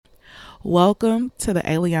Welcome to the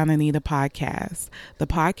Eliana Nita podcast, the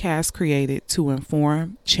podcast created to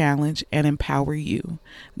inform, challenge, and empower you.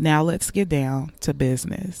 Now let's get down to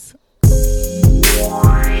business.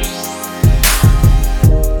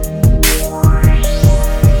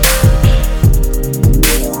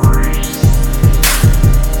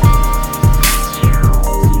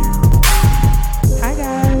 Hi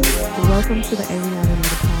guys, welcome to the Eliana Nita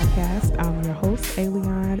podcast. I'm your host,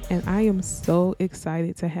 Eliana, and I am so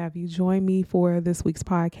excited to have you join me for this week's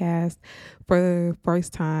podcast. For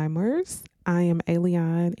first timers, I am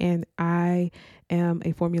Eliana, and I am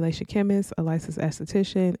a formulation chemist, a licensed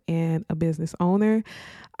esthetician, and a business owner.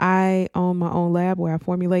 I own my own lab where I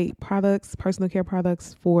formulate products, personal care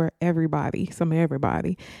products for everybody, some of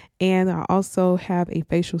everybody. And I also have a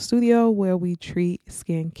facial studio where we treat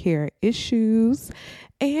skincare issues.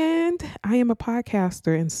 And I am a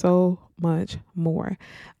podcaster and so much more.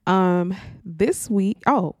 This week,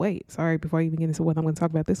 before I even get into what I'm going to talk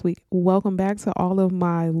about this week, welcome back to all of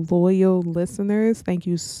my loyal listeners. Thank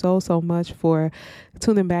you so much for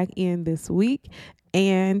tuning back in this week.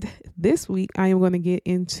 And this week, I am going to get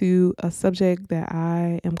into a subject that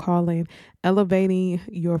I am calling elevating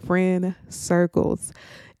your friend circles.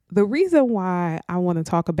 The reason why I want to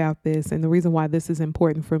talk about this and the reason why this is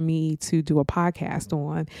important for me to do a podcast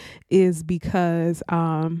on is because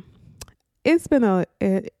it's been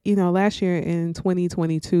last year in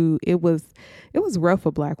 2022, it was rough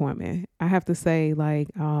for Black women. I have to say,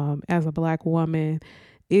 as a Black woman,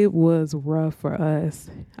 it was rough for us.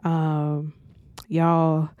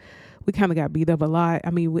 Y'all, we kind of got beat up a lot. I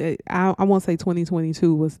mean, I won't say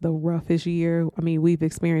 2022 was the roughest year. I mean, we've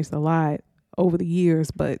experienced a lot over the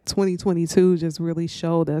years, but 2022 just really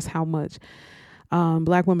showed us how much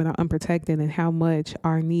Black women are unprotected and how much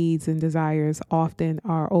our needs and desires often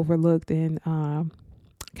are overlooked and kind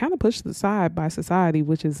of pushed aside by society,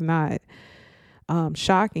 which is not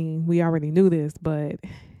shocking. We already knew this, but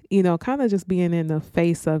kind of just being in the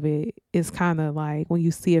face of it is kind of like when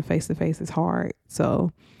you see it face to face, it's hard.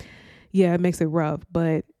 So yeah, it makes it rough,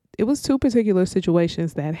 but it was two particular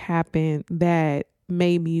situations that happened that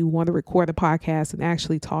made me want to record a podcast and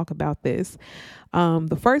actually talk about this.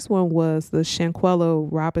 The first one was the Shanquella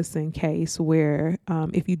Robinson case where,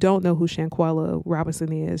 if you don't know who Shanquella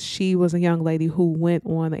Robinson is, she was a young lady who went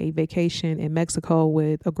on a vacation in Mexico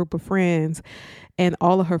with a group of friends, and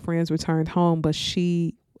all of her friends returned home, but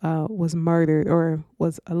she was murdered or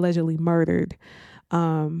was allegedly murdered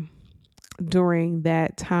during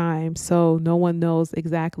that time. So no one knows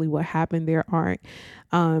exactly what happened. There aren't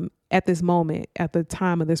at this moment, at the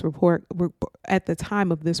time of this recording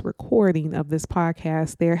of this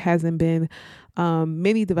podcast, there hasn't been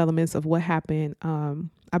many developments of what happened.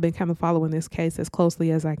 I've been kind of following this case as closely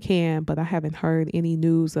as I can, but I haven't heard any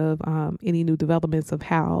news of any new developments of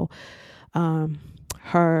how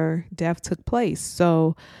her death took place.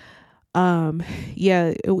 So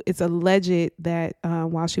it's alleged that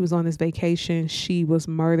while she was on this vacation, she was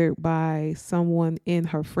murdered by someone in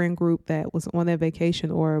her friend group that was on that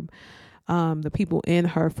vacation, or the people in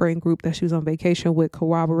her friend group that she was on vacation with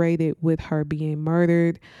corroborated with her being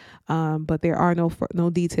murdered. But there are no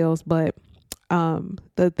details. But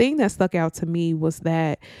the thing that stuck out to me was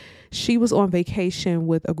that she was on vacation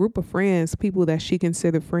with a group of friends, people that she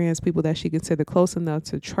considered friends, people that she considered close enough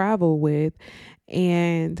to travel with.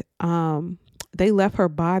 And they left her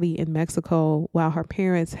body in Mexico while her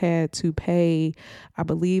parents had to pay, I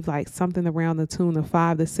believe, like something around the tune of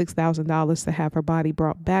 $5,000 to $6,000 to have her body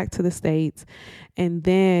brought back to the States. And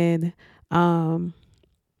then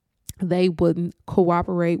they wouldn't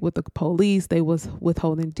cooperate with the police. They was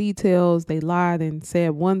withholding details. They lied and said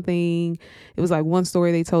one thing. It was like one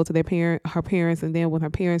story they told to her parents. And then when her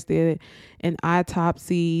parents did an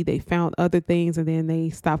autopsy, they found other things, and then they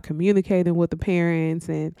stopped communicating with the parents.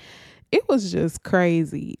 And it was just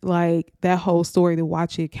crazy. Like that whole story, to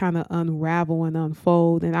watch it kind of unravel and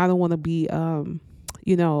unfold. And I don't want to be, a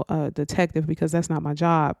detective because that's not my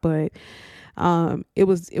job, but it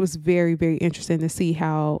was very, very interesting to see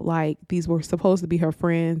how like these were supposed to be her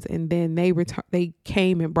friends, and then they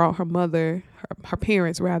came and brought her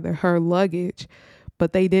parents rather, her luggage,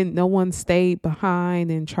 but they didn't. No one stayed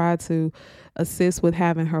behind and tried to assist with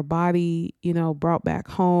having her body, brought back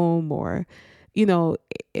home, or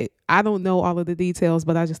I don't know all of the details,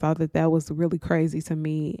 but I just thought that was really crazy to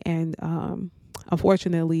me. And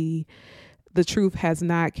unfortunately, the truth has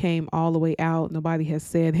not came all the way out. Nobody has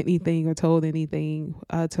said anything or told anything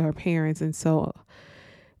to her parents. And so,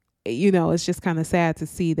 it's just kind of sad to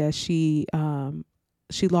see that she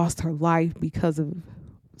lost her life because of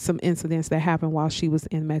some incidents that happened while she was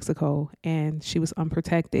in Mexico and she was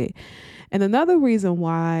unprotected. And another reason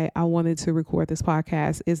why I wanted to record this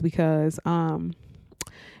podcast is because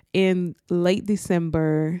in late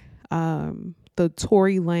December, the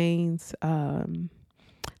Tory Lanez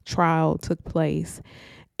trial took place,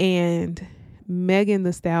 and Megan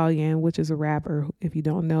Thee Stallion, which is a rapper, if you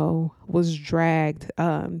don't know, was dragged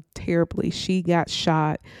terribly. She got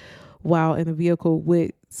shot while in a vehicle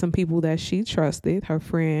with some people that she trusted, her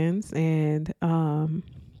friends, and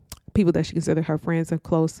people that she considered her friends and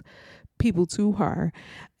close people to her.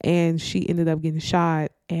 And she ended up getting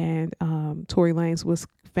shot, and Tory Lanez was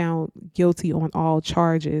found guilty on all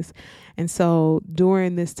charges. And so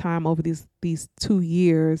during this time, over these 2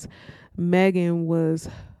 years, Megan was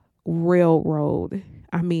railroad.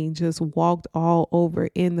 I mean, just walked all over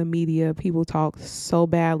in the media. People talked so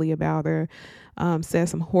badly about her, said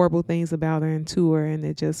some horrible things about her and to her. And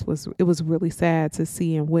it was really sad to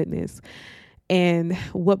see and witness. And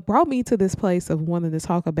what brought me to this place of wanting to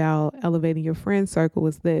talk about elevating your friend circle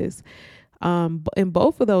was this. In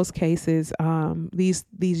both of those cases, these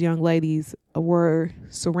young ladies were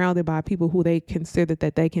surrounded by people who they considered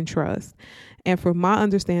that they can trust. And from my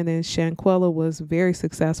understanding, Shanquella was very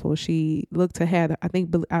successful. She looked to have, I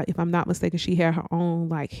think, if I'm not mistaken, she had her own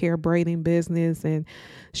like hair braiding business, and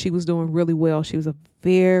she was doing really well. She was a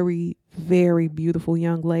very, very beautiful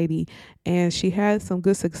young lady, and she had some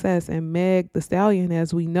good success. And Meg Thee Stallion,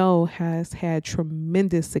 as we know, has had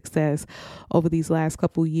tremendous success over these last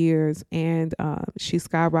couple years, and she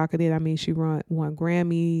skyrocketed. I mean, she won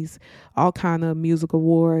Grammys, all kind of music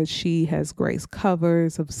awards. She has graced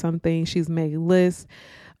covers of some things. She's made lists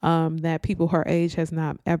that people her age has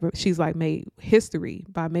not ever. She's like made history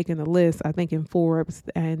by making a list, I think, in Forbes,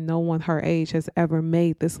 and no one her age has ever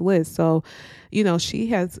made this list. So, you know, she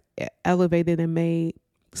has elevated and made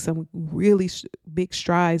some really big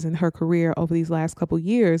strides in her career over these last couple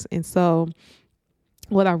years. And so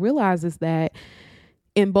what I realized is that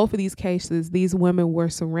in both of these cases, these women were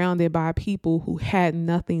surrounded by people who had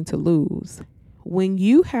nothing to lose. When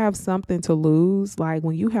you have something to lose, like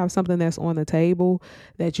when you have something that's on the table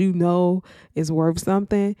that you know is worth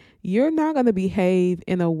something, you're not going to behave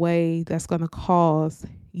in a way that's going to cause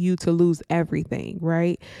you to lose everything,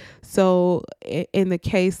 right? So in the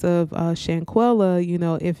case of Shanquella, you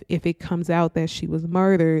know, if it comes out that she was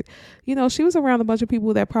murdered, you know, she was around a bunch of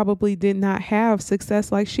people that probably did not have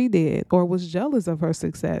success like she did, or was jealous of her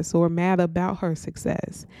success, or mad about her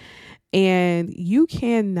success. And you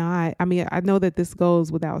cannot, I mean, I know that this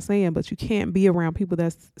goes without saying, but you can't be around people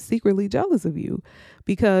that's secretly jealous of you,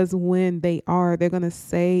 because when they're going to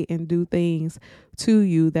say and do things to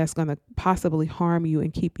you that's going to possibly harm you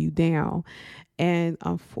and keep you down. And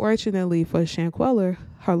unfortunately for Shanquella,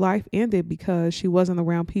 her life ended because she wasn't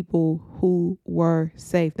around people who were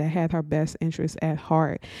safe, that had her best interests at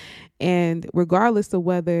heart. And regardless of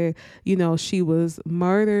whether, you know, she was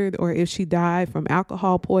murdered or if she died from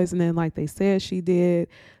alcohol poisoning like they said she did,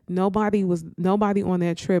 nobody on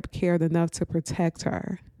that trip cared enough to protect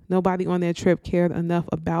her. Nobody on that trip cared enough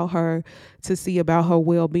about her to see about her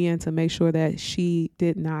well-being, to make sure that she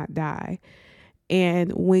did not die.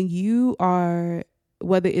 And when you are,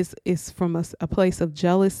 whether it's from a place of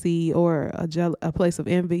jealousy or a place of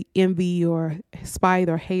envy or spite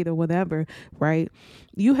or hate or whatever, right?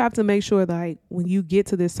 You have to make sure, like, when you get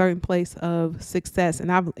to this certain place of success,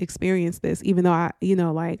 and I've experienced this, even though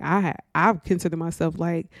I've considered myself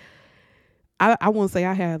like, I won't say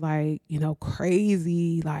I had like, you know,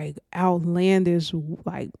 crazy, like outlandish,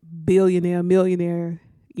 like billionaire, millionaire,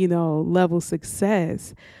 you know, level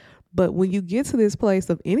success. But when you get to this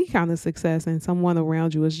place of any kind of success and someone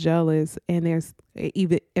around you is jealous, and there's,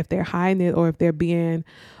 even if they're hiding it or if they're being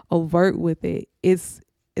overt with it, it's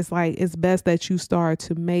like, it's best that you start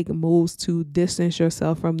to make moves to distance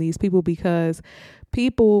yourself from these people, because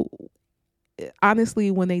people,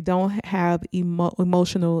 honestly, when they don't have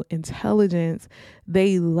emotional intelligence,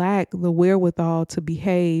 they lack the wherewithal to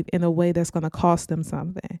behave in a way that's going to cost them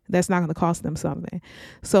something. That's not going to cost them something.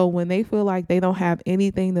 So when they feel like they don't have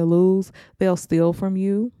anything to lose, they'll steal from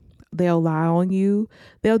you. They'll lie on you.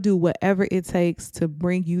 They'll do whatever it takes to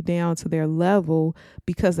bring you down to their level,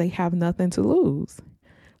 because they have nothing to lose.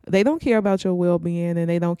 They don't care about your well-being, and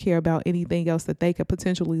they don't care about anything else that they could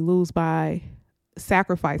potentially lose by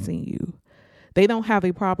sacrificing you. They don't have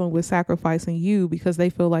a problem with sacrificing you because they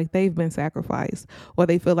feel like they've been sacrificed, or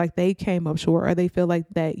they feel like they came up short, or they feel like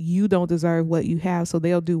that you don't deserve what you have. So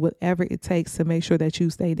they'll do whatever it takes to make sure that you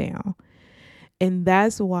stay down. And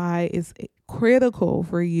that's why it's critical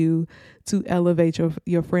for you to elevate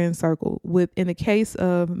your friend circle. In the case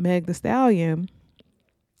of Meg Thee Stallion,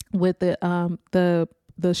 with the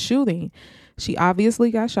the shooting. She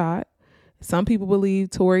obviously got shot. Some people believe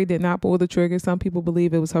Tory did not pull the trigger. Some people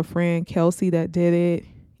believe it was her friend Kelsey that did it.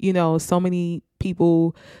 You know, so many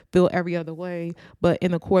people feel every other way. But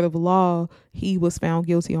in the court of law, he was found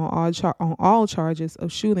guilty on all charges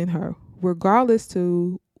of shooting her. Regardless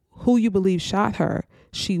to who you believe shot her,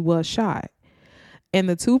 she was shot. And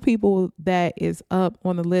the two people that is up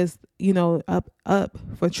on the list, you know, up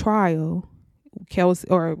for trial, Kelsey,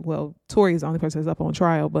 Tory is the only person that's up on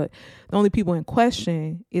trial, but the only people in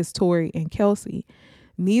question is Tory and Kelsey.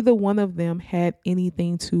 Neither one of them had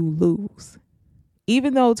anything to lose.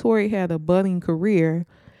 Even though Tory had a budding career,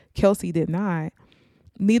 Kelsey did not.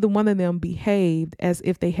 Neither one of them behaved as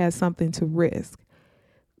if they had something to risk.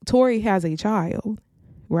 Tory has a child,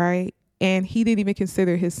 right? And he didn't even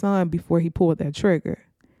consider his son before he pulled that trigger.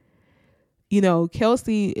 You know,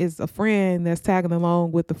 Kelsey is a friend that's tagging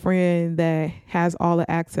along with the friend that has all the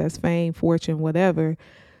access, fame, fortune, whatever.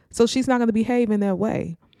 So she's not going to behave in that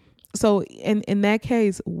way. So in that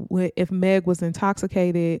case, if Meg was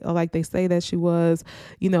intoxicated, or like they say that she was,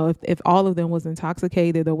 you know, if all of them was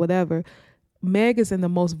intoxicated or whatever, Meg is in the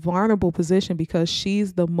most vulnerable position because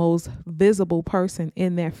she's the most visible person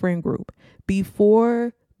in that friend group.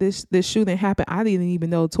 Before this shooting happened, I didn't even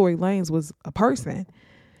know Tory Lanez was a person.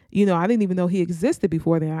 You know, I didn't even know he existed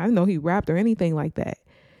before then. I didn't know he rapped or anything like that.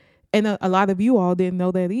 And a lot of you all didn't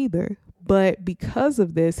know that either. But because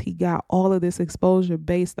of this, he got all of this exposure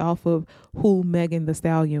based off of who Megan Thee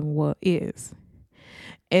Stallion is.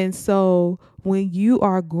 And so when you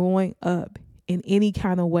are growing up in any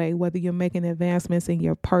kind of way, whether you're making advancements in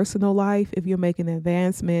your personal life, if you're making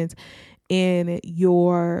advancements in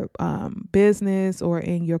your business or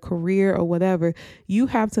in your career or whatever, you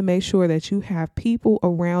have to make sure that you have people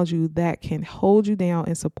around you that can hold you down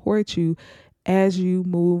and support you as you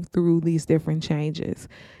move through these different changes.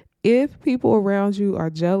 If people around you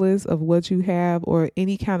are jealous of what you have or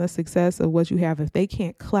any kind of success of what you have, if they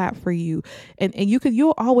can't clap for you, and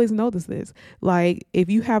you'll always notice this. Like if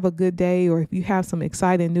you have a good day or if you have some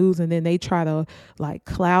exciting news and then they try to like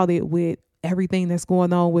cloud it with everything that's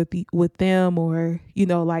going on with them, or, you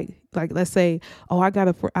know, like let's say, oh, I got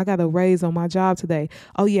a raise on my job today.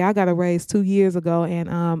 Oh yeah, I got a raise 2 years ago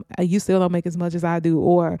and you still don't make as much as I do,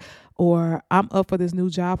 or I'm up for this new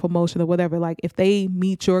job promotion or whatever. Like if they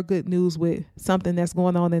meet your good news with something that's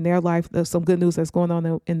going on in their life, there's some good news that's going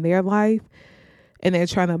on in their life, and they're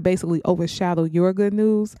trying to basically overshadow your good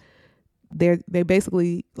news, they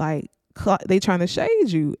basically like they trying to shade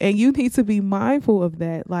you, and you need to be mindful of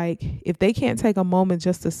that. Like if they can't take a moment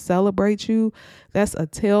just to celebrate you, that's a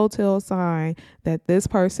telltale sign that this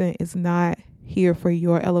person is not here for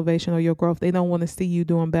your elevation or your growth. They don't want to see you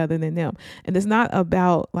doing better than them. And it's not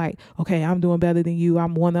about like, okay, I'm doing better than you,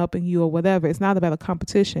 I'm one upping you or whatever. It's not about a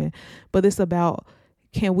competition, but it's about,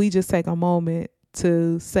 can we just take a moment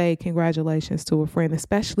to say congratulations to a friend,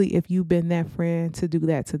 especially if you've been that friend, to do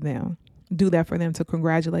that to them. Do that for them, to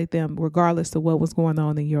congratulate them regardless of what was going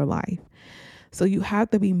on in your life. So you have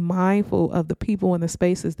to be mindful of the people and the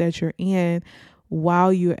spaces that you're in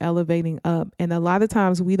while you're elevating up. And a lot of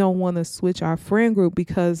times we don't want to switch our friend group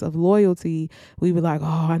because of loyalty. We be like,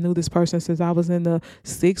 oh, I knew this person since I was in the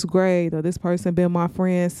 6th grade, or this person been my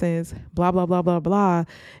friend since blah, blah, blah, blah, blah.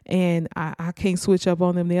 And I can't switch up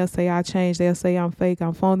on them. They'll say I changed. They'll say I'm fake,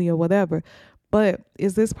 I'm phony or whatever. But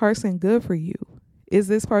is this person good for you? Is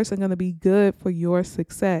this person going to be good for your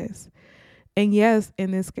success? And yes,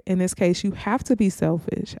 in this case, you have to be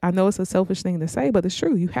selfish. I know it's a selfish thing to say, but it's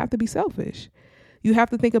true. You have to be selfish. You have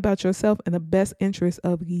to think about yourself and the best interest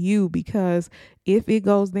of you, because if it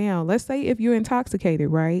goes down, let's say if you're intoxicated,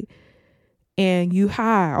 right? And you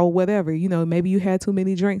high or whatever, you know, maybe you had too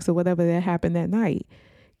many drinks or whatever that happened that night.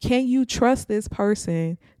 Can you trust this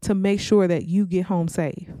person to make sure that you get home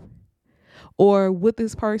safe? Or would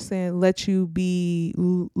this person let you be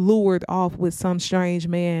lured off with some strange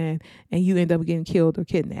man and you end up getting killed or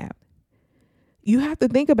kidnapped? You have to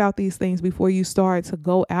think about these things before you start to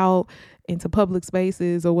go out into public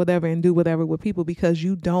spaces or whatever and do whatever with people, because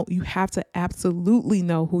you have to absolutely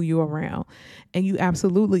know who you're around. And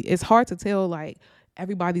it's hard to tell like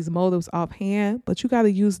everybody's motives offhand, but you got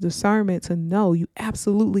to use discernment to know. You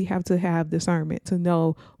absolutely have to have discernment to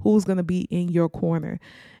know who's going to be in your corner.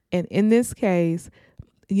 And in this case,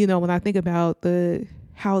 you know, when I think about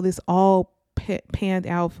how this all panned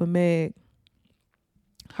out for Meg,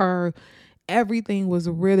 her everything was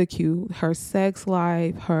ridiculed. Her sex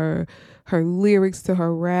life, her lyrics to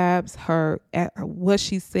her raps, what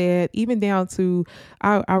she said, even down to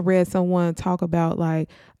I read someone talk about like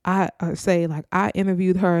I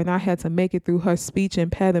interviewed her and I had to make it through her speech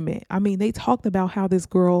impediment. I mean, they talked about how this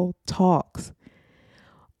girl talks.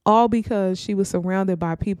 all because she was surrounded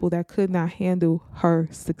by people that could not handle her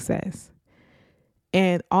success.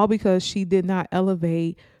 And all because she did not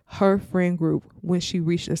elevate her friend group when she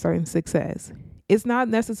reached a certain success. It's not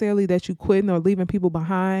necessarily that you quitting or leaving people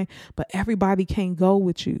behind, but everybody can't go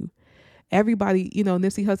with you. Everybody,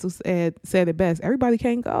 Nipsey Hussle said it best. Everybody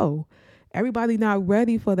can't go. Everybody not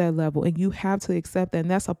ready for that level. And you have to accept that.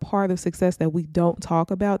 And that's a part of success that we don't talk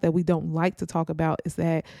about, that we don't like to talk about, is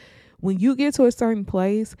that when you get to a certain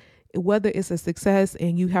place, whether it's a success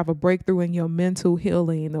and you have a breakthrough in your mental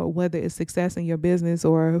healing, or whether it's success in your business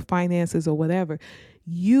or finances or whatever,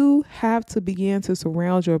 you have to begin to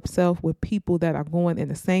surround yourself with people that are going in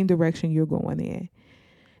the same direction you're going in.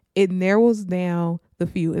 It narrows down the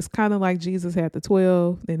few. It's kind of like Jesus had the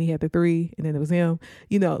 12, then he had the 3, and then it was him.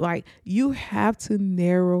 You have to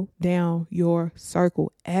narrow down your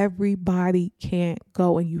circle. Everybody can't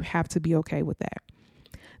go, and you have to be okay with that.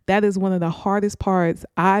 That is one of the hardest parts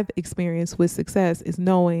I've experienced with success, is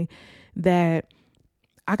knowing that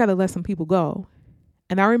I got to let some people go.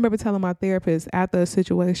 And I remember telling my therapist after a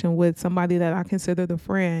situation with somebody that I considered a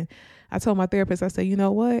friend, I told my therapist, I said, you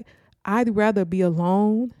know what? I'd rather be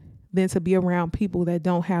alone than to be around people that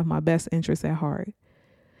don't have my best interests at heart.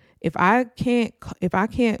 If I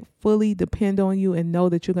can't fully depend on you and know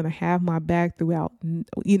that you're going to have my back throughout,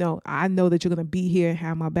 I know that you're going to be here and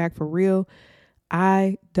have my back for real,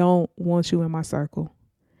 I don't want you in my circle.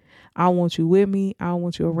 I don't want you with me. I don't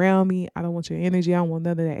want you around me. I don't want your energy. I don't want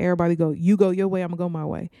none of that. Everybody you go your way, I'm going to go my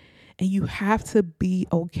way. And you have to be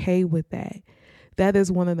okay with that. That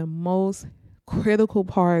is one of the most critical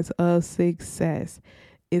parts of success,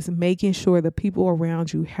 is making sure the people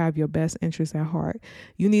around you have your best interests at heart.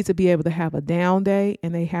 You need to be able to have a down day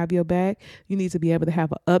and they have your back. You need to be able to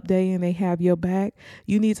have an up day and they have your back.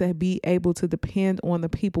 You need to be able to depend on the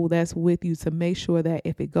people that's with you to make sure that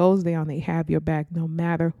if it goes down, they have your back no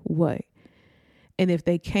matter what. And if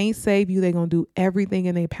they can't save you, they're going to do everything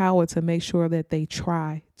in their power to make sure that they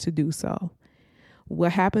try to do so.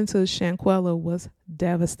 What happened to Shanquella was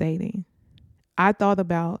devastating. I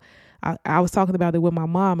was talking about it with my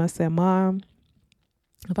mom. I said, Mom,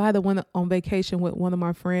 if I had went on vacation with one of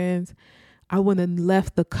my friends, I wouldn't have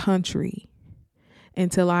left the country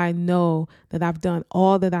until I know that I've done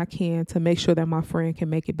all that I can to make sure that my friend can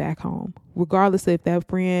make it back home. Regardless if that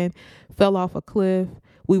friend fell off a cliff,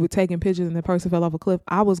 we were taking pictures and the person fell off a cliff,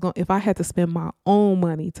 if I had to spend my own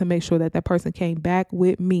money to make sure that that person came back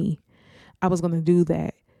with me, I was going to do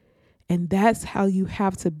that. And that's how you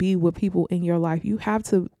have to be with people in your life. You have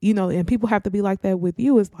to, and people have to be like that with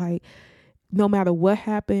you. It's like, no matter what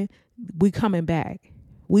happened, we coming back.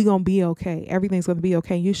 We going to be okay. Everything's going to be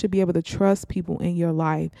okay. You should be able to trust people in your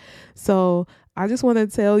life. So I just want to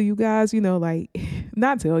tell you guys,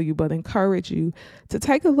 not tell you, but encourage you to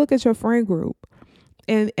take a look at your friend group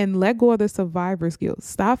and let go of the survivor's guilt.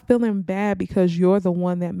 Stop feeling bad because you're the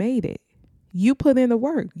one that made it. You put in the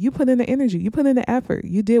work, you put in the energy, you put in the effort,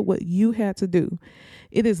 you did what you had to do.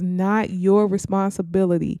 It is not your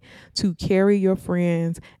responsibility to carry your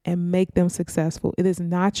friends and make them successful. It is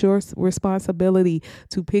not your responsibility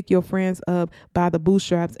to pick your friends up by the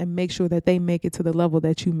bootstraps and make sure that they make it to the level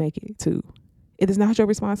that you make it to. It is not your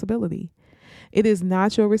responsibility. It is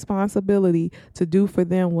not your responsibility to do for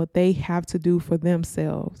them what they have to do for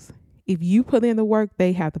themselves. If you put in the work,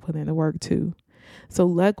 they have to put in the work too. So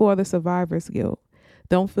let go of the survivor's guilt.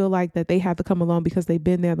 Don't feel like that they have to come along because they've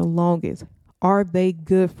been there the longest. Are they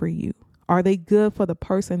good for you? Are they good for the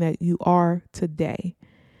person that you are today?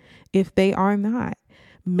 If they are not,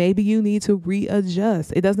 maybe you need to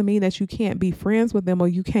readjust. It doesn't mean that you can't be friends with them or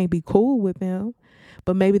you can't be cool with them,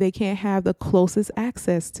 but maybe they can't have the closest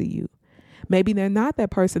access to you. Maybe they're not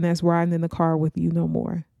that person that's riding in the car with you no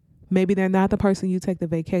more. Maybe they're not the person you take the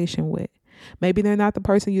vacation with. Maybe they're not the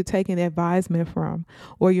person you're taking advisement from,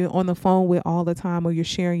 or you're on the phone with all the time, or you're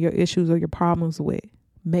sharing your issues or your problems with.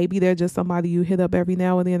 Maybe they're just somebody you hit up every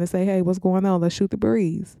now and then and say, hey, what's going on? Let's shoot the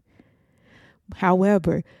breeze.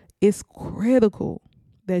 However, it's critical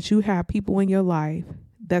that you have people in your life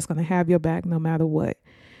that's going to have your back no matter what.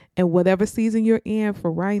 And whatever season you're in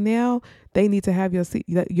for right now, they need to have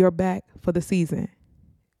your back for the season,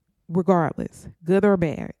 regardless, good or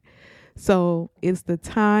bad. So it's the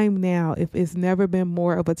time now. If it's never been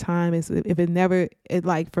more of a time,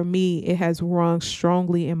 for me, it has rung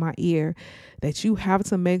strongly in my ear that you have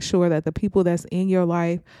to make sure that the people that's in your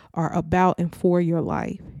life are about and for your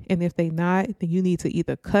life. And if they not, then you need to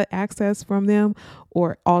either cut access from them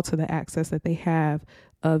or alter the access that they have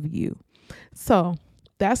of you. So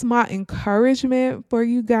that's my encouragement for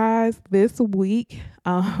you guys this week.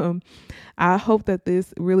 I hope that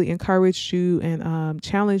this really encouraged you and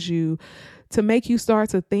challenged you to make you start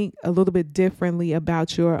to think a little bit differently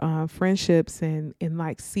about your friendships and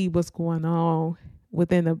like see what's going on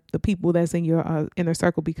within the people that's in your inner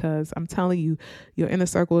circle, because I'm telling you, your inner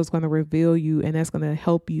circle is going to reveal you, and that's going to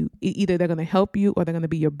help you. Either they're going to help you or they're going to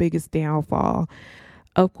be your biggest downfall.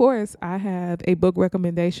 Of course, I have a book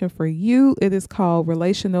recommendation for you. It is called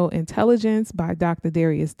Relational Intelligence by Dr.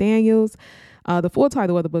 Darius Daniels. The full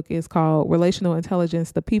title of the book is called Relational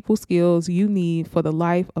Intelligence, the People Skills You Need for the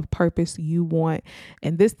Life of Purpose You Want.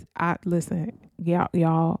 And this, listen,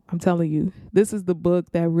 y'all, I'm telling you, this is the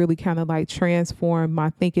book that really kind of like transformed my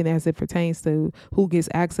thinking as it pertains to who gets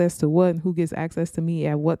access to what and who gets access to me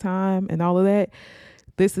at what time and all of that.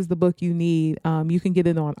 This is the book you need. You can get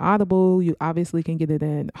it on Audible. You obviously can get it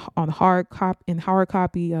on hard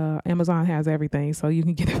copy. Amazon has everything, so you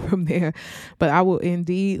can get it from there. But I will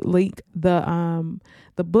indeed link the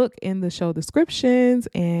book in the show descriptions.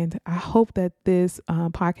 And I hope that this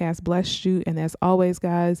podcast blessed you. And as always,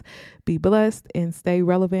 guys, be blessed and stay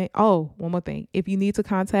relevant. Oh, one more thing. If you need to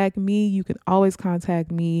contact me, you can always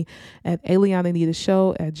contact me at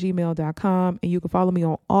aliananitashow@gmail.com. And you can follow me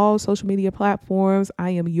on all social media platforms.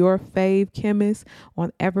 I am your fave chemist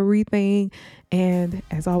on everything. And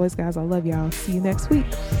as always, guys, I love y'all. See you next week.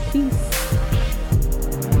 Peace.